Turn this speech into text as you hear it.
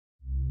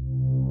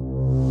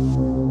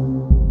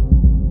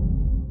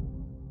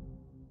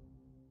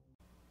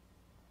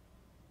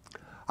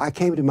I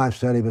came to my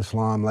study of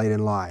Islam late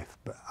in life.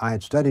 I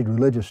had studied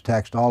religious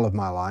texts all of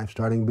my life,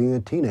 starting being a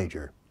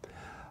teenager.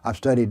 I've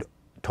studied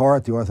Torah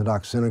at the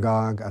Orthodox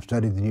Synagogue. I've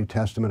studied the New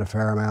Testament a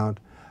fair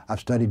amount. I've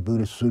studied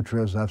Buddhist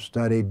sutras. I've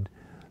studied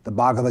the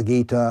Bhagavad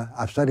Gita.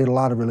 I've studied a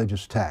lot of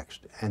religious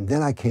texts. And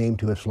then I came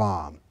to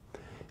Islam.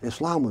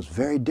 Islam was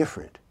very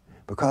different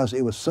because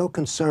it was so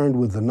concerned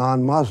with the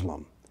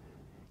non-Muslim.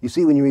 You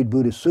see, when you read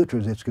Buddhist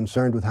sutras, it's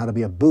concerned with how to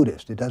be a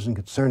Buddhist. It doesn't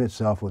concern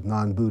itself with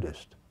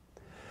non-Buddhist.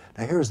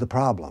 Now here's the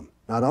problem.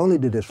 Not only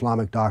did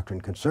Islamic doctrine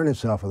concern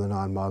itself with the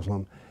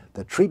non-Muslim,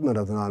 the treatment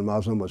of the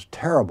non-Muslim was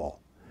terrible.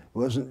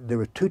 There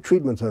were two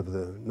treatments of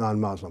the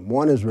non-Muslim.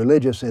 One is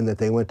religious in that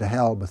they went to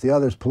hell, but the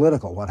other is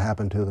political, what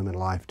happened to them in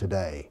life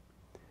today.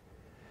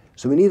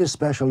 So we need a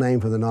special name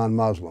for the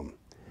non-Muslim,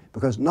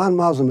 because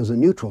non-Muslim is a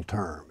neutral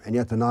term, and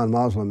yet the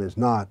non-Muslim is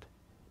not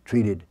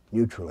treated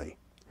neutrally.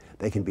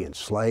 They can be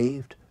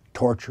enslaved,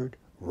 tortured,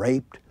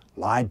 raped,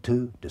 lied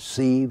to,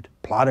 deceived,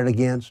 plotted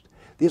against.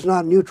 These are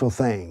not neutral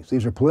things.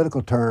 These are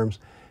political terms,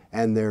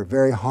 and they're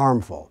very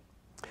harmful.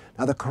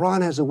 Now, the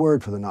Quran has a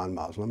word for the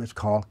non-Muslim. It's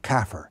called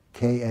KAFIR,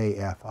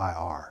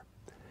 K-A-F-I-R.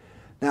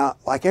 Now,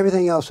 like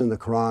everything else in the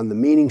Quran, the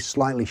meaning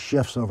slightly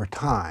shifts over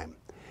time.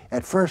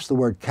 At first, the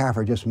word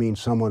KAFIR just means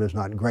someone who's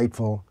not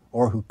grateful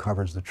or who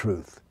covers the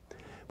truth.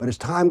 But as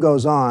time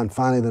goes on,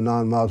 finally the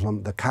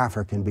non-Muslim, the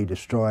KAFIR, can be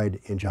destroyed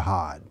in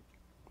jihad.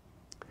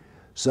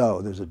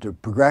 So there's a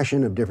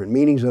progression of different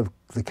meanings of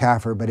the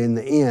KAFIR, but in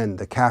the end,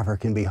 the KAFIR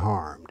can be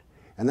harmed.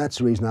 And that's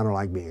the reason I don't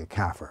like being a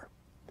KAFIR.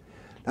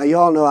 Now, you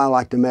all know I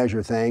like to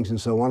measure things, and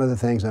so one of the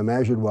things I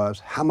measured was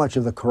how much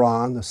of the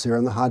Quran, the Sirah,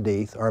 and the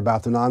Hadith are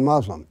about the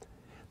non-Muslim.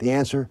 The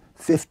answer,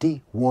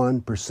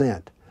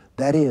 51%.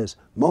 That is,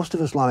 most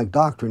of Islamic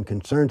doctrine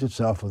concerns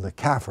itself with the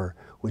KAFIR,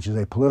 which is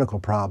a political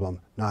problem,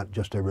 not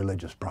just a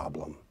religious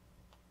problem.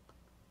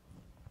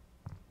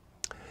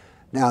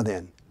 Now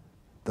then,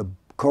 the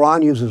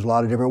Quran uses a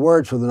lot of different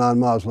words for the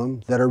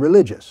non-Muslim that are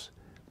religious.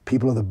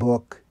 People of the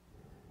book,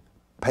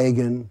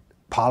 pagan,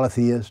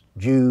 polytheist,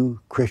 Jew,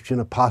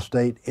 Christian,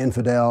 apostate,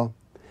 infidel.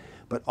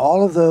 But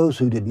all of those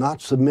who did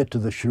not submit to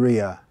the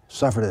Sharia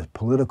suffered a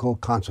political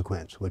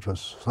consequence, which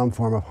was some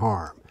form of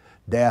harm: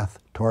 death,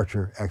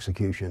 torture,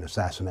 execution,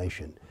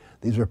 assassination.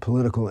 These are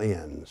political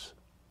ends.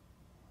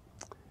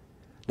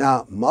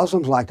 Now,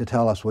 Muslims like to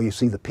tell us, well, you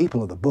see, the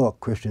people of the book,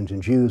 Christians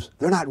and Jews,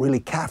 they're not really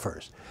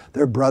Kafirs.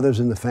 They're brothers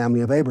in the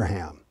family of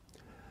Abraham.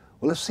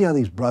 Well, let's see how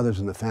these brothers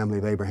in the family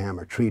of Abraham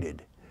are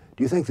treated.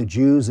 Do you think the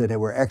Jews that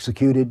were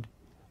executed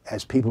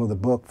as people of the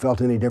book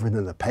felt any different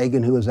than the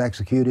pagan who was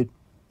executed?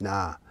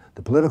 Nah,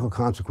 the political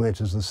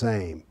consequence is the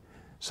same: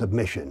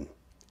 submission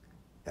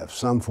of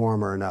some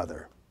form or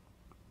another.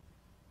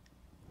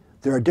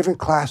 There are different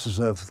classes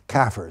of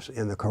Kafirs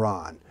in the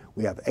Quran.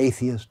 We have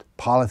atheist,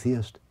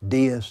 polytheist,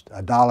 deist,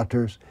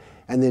 idolaters,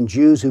 and then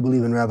Jews who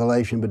believe in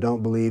revelation but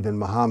don't believe in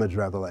Muhammad's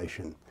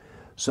revelation.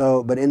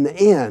 So, but in the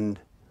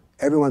end,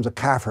 everyone's a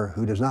Kafir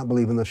who does not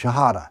believe in the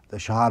Shahada. The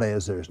Shahada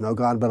is there is no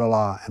God but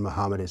Allah and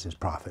Muhammad is his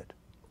prophet.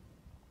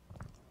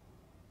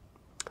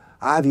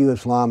 I view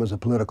Islam as a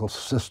political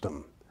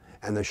system,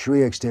 and the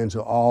Sharia extends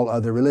to all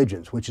other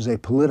religions, which is a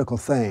political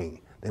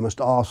thing. They must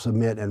all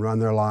submit and run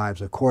their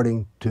lives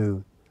according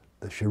to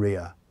the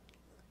Sharia.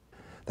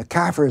 The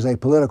Kafir is a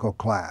political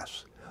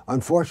class.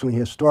 Unfortunately,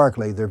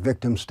 historically, their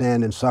victims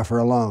stand and suffer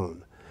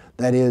alone.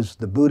 That is,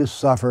 the Buddhists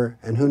suffer,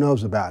 and who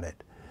knows about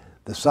it?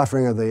 The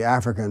suffering of the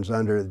Africans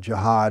under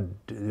jihad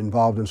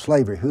involved in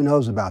slavery, who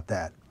knows about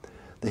that?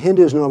 The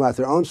Hindus know about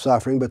their own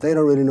suffering, but they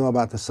don't really know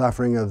about the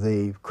suffering of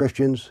the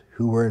Christians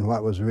who were in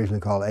what was originally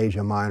called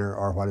Asia Minor,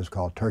 or what is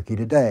called Turkey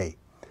today.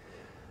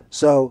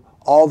 So,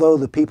 although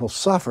the people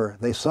suffer,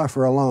 they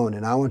suffer alone,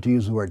 and I want to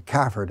use the word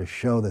Kafir to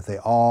show that they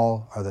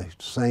all are the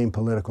same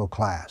political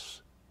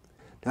class.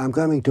 Now I'm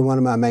coming to one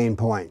of my main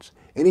points.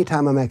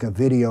 Anytime I make a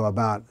video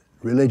about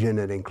religion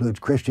that includes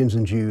Christians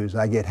and Jews,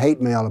 I get hate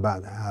mail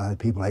about how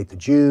people hate the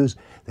Jews,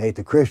 they hate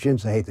the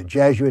Christians, they hate the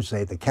Jesuits, they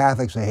hate the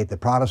Catholics, they hate the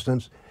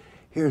Protestants.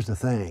 Here's the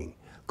thing.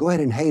 Go ahead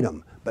and hate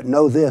them, but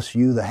know this,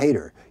 you the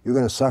hater, you're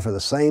going to suffer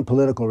the same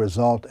political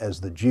result as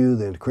the Jew,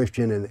 the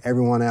Christian, and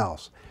everyone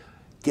else.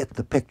 Get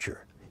the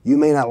picture. You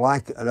may not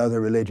like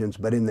other religions,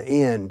 but in the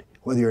end,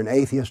 whether you're an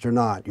atheist or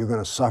not, you're going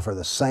to suffer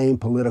the same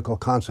political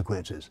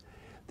consequences.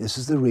 This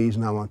is the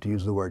reason I want to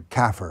use the word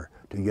Kafir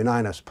to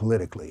unite us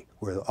politically.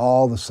 We're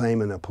all the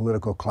same in a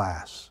political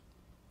class.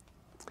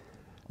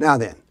 Now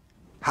then,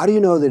 how do you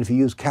know that if you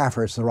use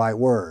Kafir, it's the right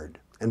word?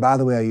 And by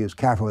the way, I use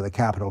Kafir with a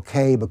capital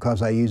K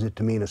because I use it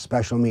to mean a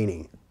special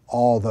meaning: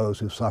 all those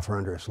who suffer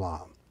under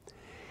Islam.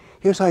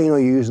 Here's how you know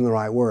you're using the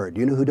right word.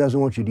 Do you know who doesn't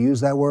want you to use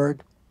that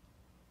word?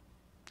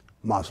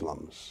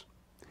 Muslims.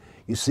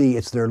 You see,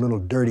 it's their little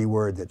dirty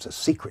word that's a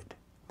secret.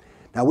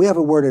 Now, we have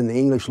a word in the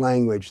English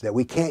language that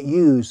we can't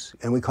use,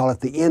 and we call it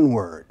the N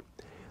word.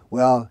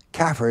 Well,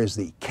 Kafir is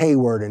the K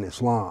word in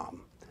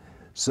Islam.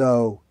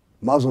 So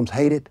Muslims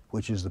hate it,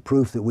 which is the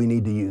proof that we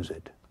need to use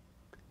it.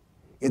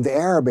 In the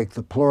Arabic,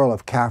 the plural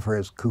of Kafir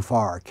is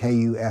Kufar,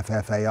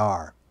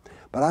 K-U-F-F-A-R.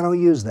 But I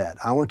don't use that.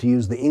 I want to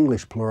use the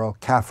English plural,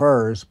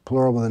 KAFIRs,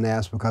 plural with an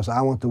S, because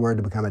I want the word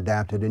to become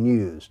adapted and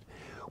used.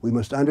 We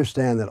must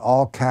understand that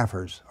all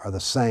KAFIRs are the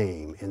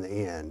same in the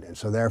end, and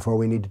so therefore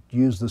we need to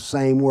use the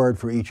same word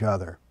for each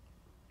other.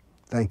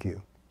 Thank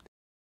you.